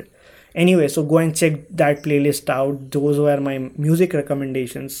good. Anyway, so go and check that playlist out. Those were my music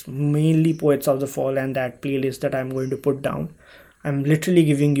recommendations, mainly Poets of the Fall and that playlist that I'm going to put down. I'm literally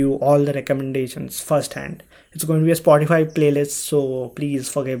giving you all the recommendations firsthand. It's going to be a Spotify playlist, so please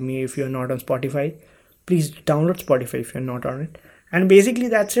forgive me if you're not on Spotify. Please download Spotify if you're not on it. And basically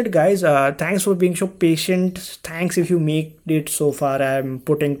that's it, guys. Thanks for being so patient. Thanks if you make it so far. I'm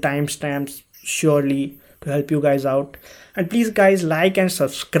putting timestamps surely to help you guys out. And please, guys, like and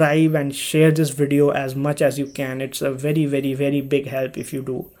subscribe and share this video as much as you can. It's a very, very, very big help if you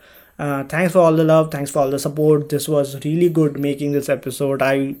do. Thanks for all the love. Thanks for all the support. This was really good making this episode.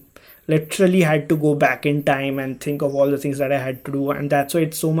 I literally had to go back in time and think of all the things that I had to do. And that's why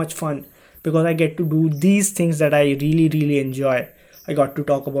it's so much fun because I get to do these things that I really, really enjoy. I got to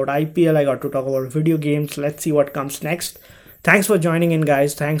talk about IPL. I got to talk about video games. Let's see what comes next. Thanks for joining in,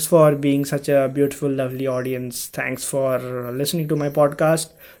 guys. Thanks for being such a beautiful, lovely audience. Thanks for listening to my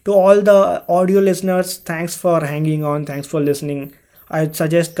podcast. To all the audio listeners, thanks for hanging on. Thanks for listening. I'd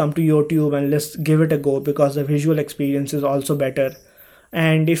suggest come to YouTube and let's give it a go because the visual experience is also better.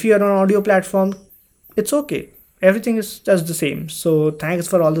 And if you're on audio platform, it's okay. Everything is just the same. So thanks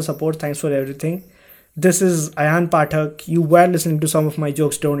for all the support. Thanks for everything. This is Ayan Pathak. You were listening to Some of My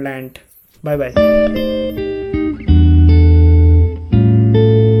Jokes Don't Land. Bye bye.